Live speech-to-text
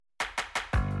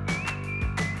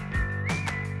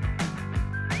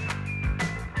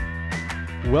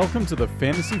Welcome to the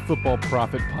Fantasy Football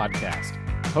Profit Podcast,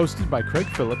 hosted by Craig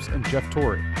Phillips and Jeff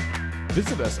Torrey.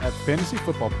 Visit us at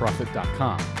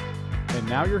fantasyfootballprofit.com. And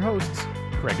now your hosts,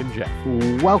 Craig and Jeff.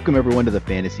 Welcome everyone to the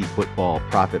Fantasy Football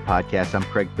Profit Podcast. I'm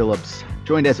Craig Phillips,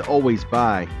 joined as always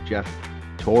by Jeff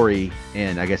Torrey.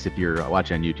 And I guess if you're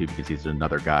watching on YouTube, you can see there's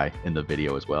another guy in the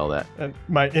video as well. And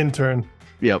my intern.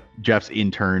 Yep, Jeff's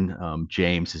intern,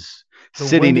 James, is the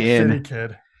sitting Windy in. City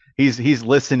kid. He's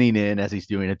listening in as he's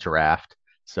doing a draft.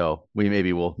 So maybe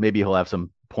he'll have some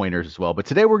pointers as well. But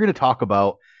today we're going to talk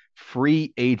about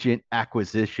free agent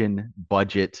acquisition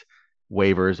budget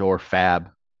waivers, or FAAB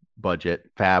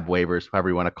waivers, however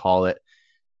you want to call it,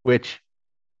 which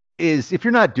is, if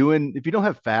you don't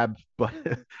have FAAB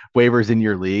waivers in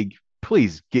your league,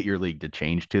 please get your league to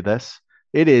change to this.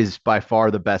 It is by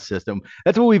far the best system.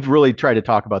 That's what we've really tried to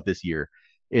talk about this year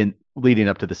in leading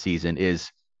up to the season, is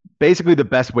basically the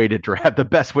best way to draft, the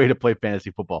best way to play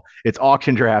fantasy football. It's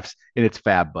auction drafts and it's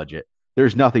FAAB budget.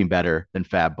 There's nothing better than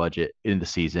FAAB budget in the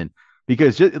season,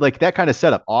 because just like that kind of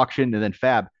setup, auction and then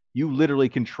FAAB, you literally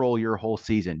control your whole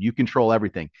season. You control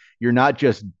everything. You're not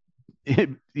just,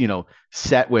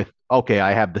 set with, okay,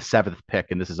 I have the 7th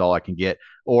pick and this is all I can get,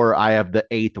 or I have the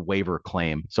 8th waiver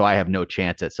claim, so I have no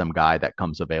chance at some guy that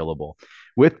comes available.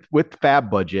 With FAAB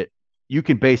budget, you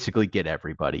can basically get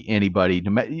anybody.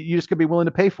 You just gotta be willing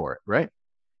to pay for it, right?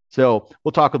 So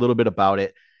we'll talk a little bit about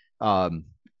it.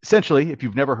 Essentially, if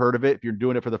you've never heard of it, if you're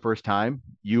doing it for the first time,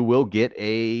 you will get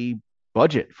a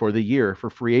budget for the year for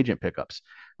free agent pickups.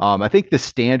 I think the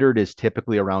standard is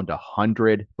typically around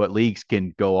 100, but leagues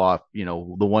can go off. The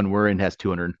one we're in has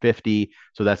 250,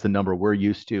 so that's the number we're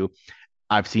used to.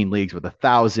 I've seen leagues with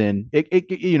 1,000.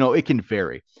 It can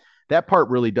vary. That part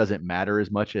really doesn't matter as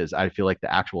much as I feel like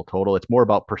the actual total. It's more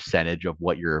about percentage of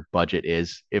what your budget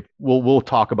is. If we'll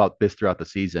talk about this throughout the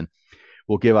season,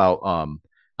 we'll give out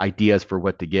ideas for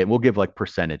what to get. We'll give like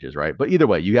percentages, right? But either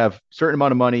way, you have a certain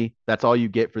amount of money. That's all you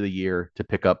get for the year to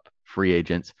pick up free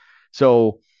agents.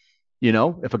 So,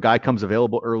 if a guy comes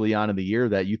available early on in the year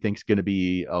that you think is going to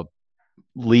be a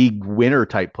league winner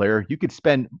type player, you could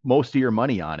spend most of your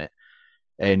money on it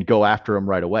and go after him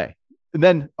right away. And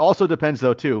then also depends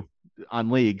though too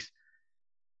on leagues.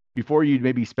 Before you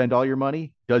maybe spend all your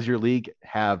money, does your league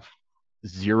have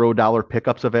 $0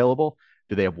 pickups available?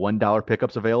 Do they have $1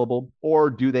 pickups available? Or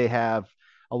do they have,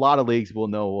 a lot of leagues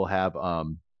will have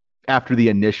after the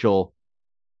initial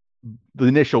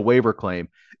waiver claim,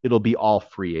 it'll be all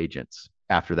free agents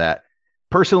after that.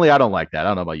 Personally, I don't like that. I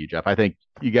don't know about you, Jeff. I think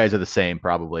you guys are the same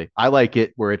probably. I like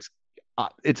it where it's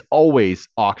always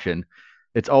auction.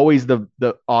 It's always the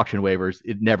auction waivers.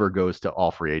 It never goes to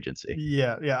all free agency.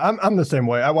 Yeah. I'm the same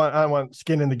way. I want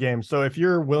skin in the game. So if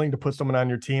you're willing to put someone on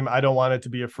your team, I don't want it to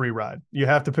be a free ride. You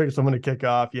have to pick someone to kick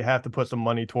off. You have to put some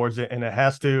money towards it, and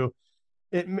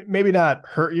it maybe not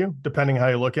hurt you depending how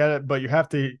you look at it, but you have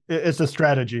to. It's a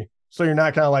strategy. So you're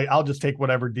not kind of like, I'll just take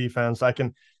whatever defense I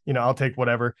can. I'll take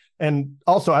whatever. And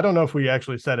also, I don't know if we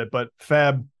actually said it, but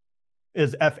FAAB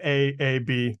is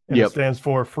FAAB, and It stands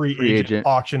for free agent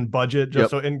auction budget,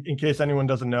 just so in case anyone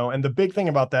doesn't know. And the big thing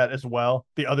about that as well,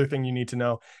 the other thing you need to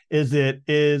know is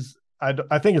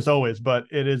I think it's always, but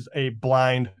it is a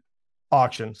blind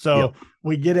auction. So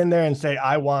we get in there and say,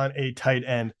 I want a tight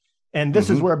end. And this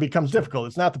is where it becomes difficult.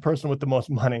 It's not the person with the most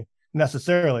money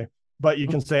necessarily, but you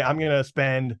can say, I'm going to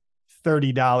spend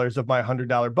 $30 of my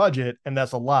 $100 budget, and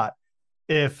that's a lot.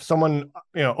 If someone,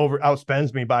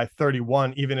 outspends me by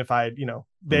 31, even if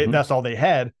that's all they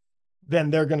had, then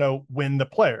they're going to win the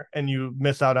player and you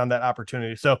miss out on that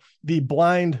opportunity. So the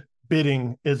blind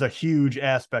bidding is a huge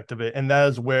aspect of it. And that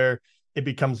is where it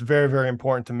becomes very, very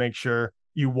important to make sure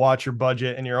you watch your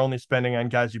budget and you're only spending on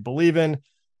guys you believe in.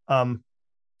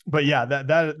 But yeah,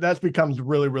 that becomes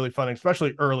really, really fun,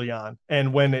 especially early on.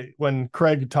 And when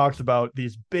Craig talks about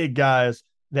these big guys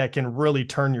that can really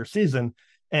turn your season,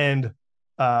 and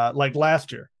like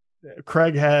last year,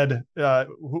 Craig had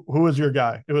who was your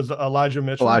guy? It was Elijah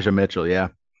Mitchell. Yeah.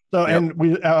 So, and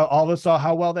we all of us saw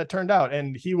how well that turned out,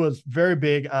 and he was very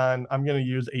big on, I'm going to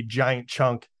use a giant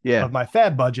chunk of my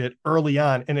FAAB budget early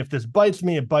on, and if this bites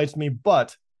me, it bites me.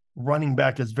 But running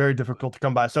back is very difficult to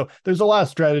come by. So there's a lot of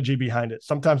strategy behind it.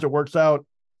 Sometimes it works out,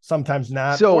 sometimes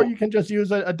not. Or you can just use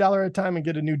a dollar at a time and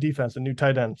get a new defense, a new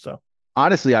tight end. So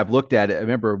honestly, I've looked at it. I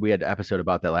remember we had an episode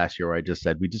about that last year where I just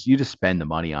said you just spend the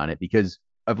money on it, because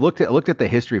I've looked at the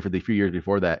history for the few years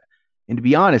before that, and to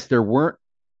be honest, there weren't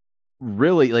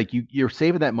really, like, you're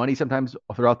saving that money sometimes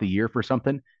throughout the year for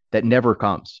something that never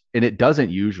comes, and it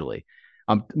doesn't usually.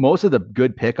 Most of the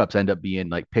good pickups end up being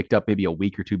like picked up maybe a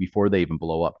week or two before they even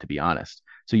blow up, to be honest.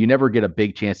 So you never get a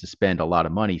big chance to spend a lot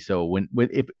of money. So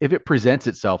if it presents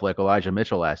itself like Elijah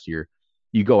Mitchell last year,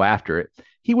 you go after it.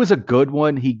 He was a good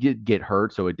one. He did get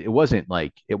hurt, so it wasn't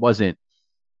it wasn't,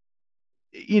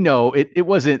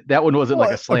 that one wasn't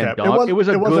like a slam dunk. It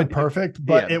wasn't perfect,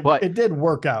 but it did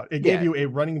work out. It gave you a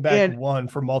running back one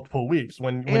for multiple weeks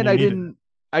when you needed it.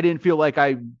 I didn't feel like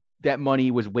that money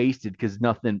was wasted because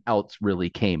nothing else really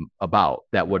came about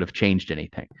that would have changed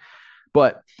anything.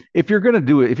 But if you're going to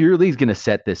do it, if your league's going to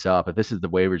set this up, if this is the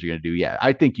waivers you're going to do,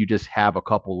 I think you just have a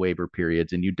couple waiver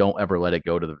periods and you don't ever let it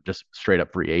go to just straight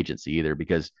up free agency either.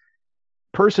 Because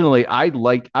personally, I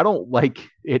don't like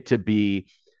it to be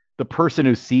the person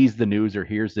who sees the news or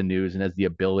hears the news and has the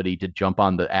ability to jump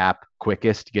on the app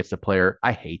quickest gets the player.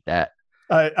 I hate that.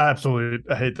 I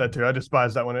hate that too. I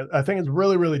despise that one. I think it's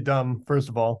really, really dumb, first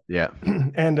of all. Yeah.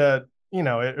 And, it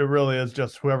really is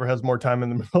just whoever has more time in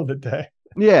the middle of the day.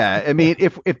 Yeah. I mean,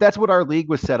 if that's what our league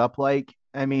was set up like,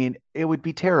 I mean, it would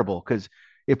be terrible because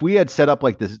if we had set up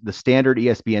like the standard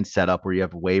ESPN setup where you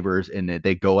have waivers and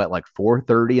they go at like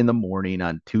 4:30 in the morning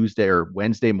on Tuesday or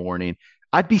Wednesday morning,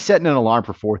 I'd be setting an alarm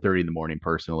for 4:30 in the morning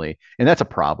personally. And that's a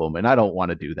problem. And I don't want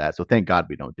to do that. So thank God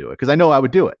we don't do it because I know I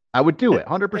would do it. I would do it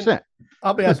 100%.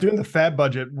 I'll be honest, doing the FAAB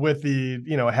budget with the,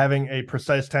 having a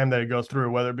precise time that it goes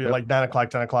through, whether it be like 9 o'clock,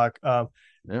 10 o'clock.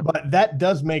 But that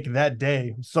does make that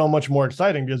day so much more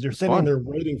exciting because you're sitting there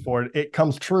waiting for it. It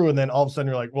comes true. And then all of a sudden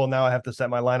you're like, well, now I have to set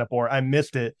my lineup or I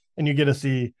missed it. And you get to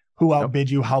see who outbid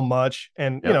you, how much.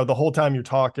 And, the whole time you're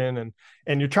talking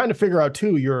and you're trying to figure out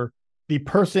too, the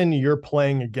person you're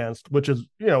playing against, which is,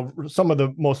 some of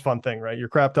the most fun thing, right? You're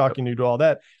crap talking, you do all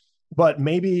that. But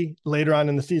maybe later on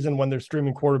in the season when they're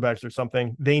streaming quarterbacks or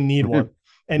something, they need one.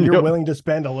 And you're willing to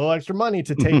spend a little extra money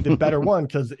to take the better one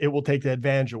because it will take the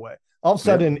advantage away. All of a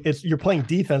sudden, you're playing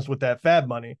defense with that FAAB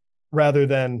money rather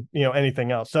than,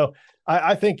 anything else. So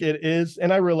I think it is.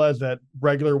 And I realize that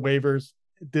regular waivers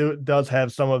does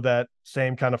have some of that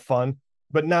same kind of fun,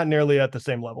 but not nearly at the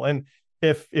same level. And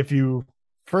if you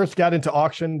first got into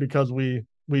auction because we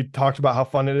talked about how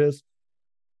fun it is,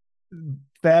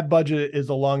 FAAB budget is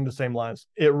along the same lines.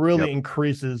 It really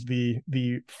increases the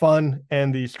fun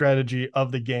and the strategy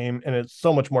of the game, and it's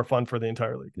so much more fun for the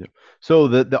entire league. Yep. So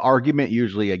the argument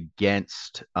usually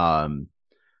against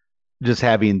just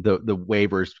having the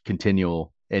waivers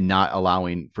continual and not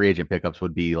allowing free agent pickups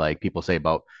would be like people say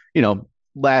about,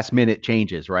 last minute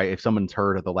changes, right? If someone's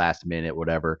hurt at the last minute,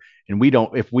 whatever, and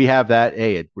if we have that,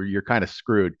 you're kind of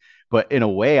screwed. But in a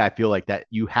way, I feel like that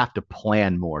you have to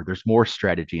plan more. There's more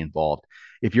strategy involved.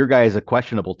 If your guy is a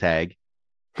questionable tag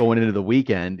going into the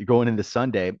weekend, going into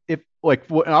Sunday, if like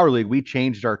in our league, we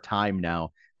changed our time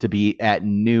now to be at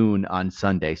noon on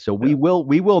Sunday. So we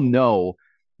will know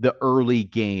the early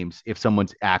games if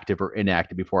someone's active or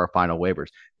inactive before our final waivers,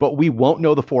 but we won't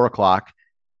know the 4 o'clock.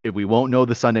 If we won't know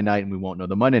the Sunday night and we won't know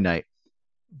the Monday night.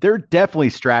 They're definitely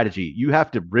strategy. You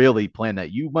have to really plan that.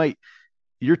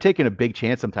 You're taking a big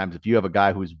chance sometimes if you have a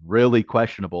guy who's really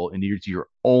questionable and he's your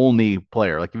only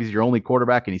player. Like if he's your only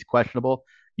quarterback and he's questionable,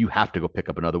 you have to go pick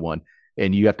up another one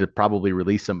and you have to probably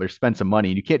release some or spend some money.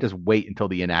 And you can't just wait until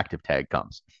the inactive tag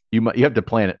comes. You have to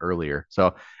plan it earlier.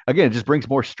 So again, it just brings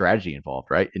more strategy involved,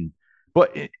 right?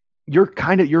 But you're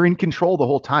in control the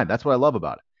whole time. That's what I love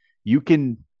about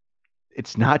it.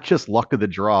 It's not just luck of the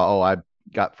draw. Oh, I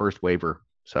got first waiver.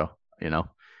 So,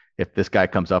 if this guy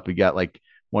comes up, we got like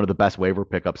one of the best waiver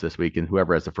pickups this week, and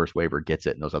whoever has the first waiver gets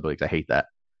it in those other leagues. I hate that.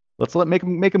 Let's make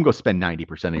them go spend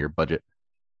 90% of your budget.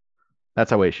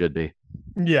 That's how it should be.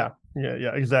 Yeah,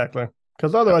 exactly.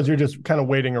 Because otherwise you're just kind of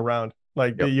waiting around.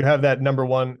 Like you have that number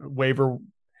one waiver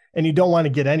and you don't want to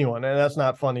get anyone, and that's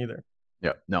not fun either.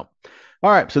 Yeah, no.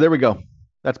 All right, so there we go.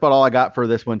 That's about all I got for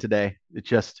this one today. It's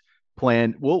just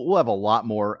planned. We'll have a lot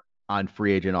more on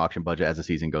free agent auction budget as the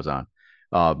season goes on.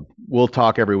 We'll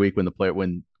talk every week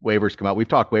when waivers come out. We've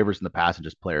talked waivers in the past and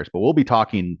just players, but we'll be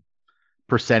talking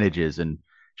percentages and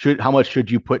how much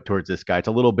should you put towards this guy. It's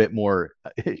a little bit more,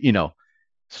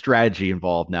 strategy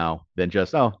involved now than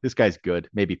just, oh, this guy's good.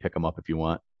 Maybe pick him up if you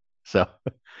want. So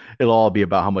it'll all be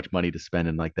about how much money to spend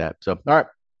and like that. So, all right,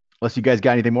 unless you guys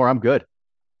got anything more, I'm good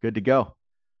to go.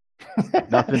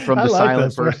 Nothing from the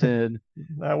silent person.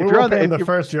 We won't pay him the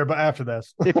first year, but after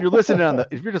this, if you're just listening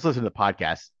to the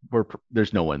podcast,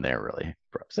 there's no one there really.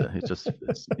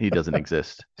 He doesn't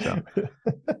exist. So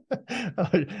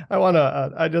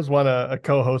I just want a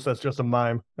co-host that's just a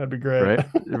mime. That'd be great. Right.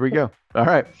 There we go. All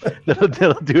right.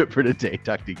 That'll do it for today.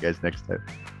 Talk to you guys next time.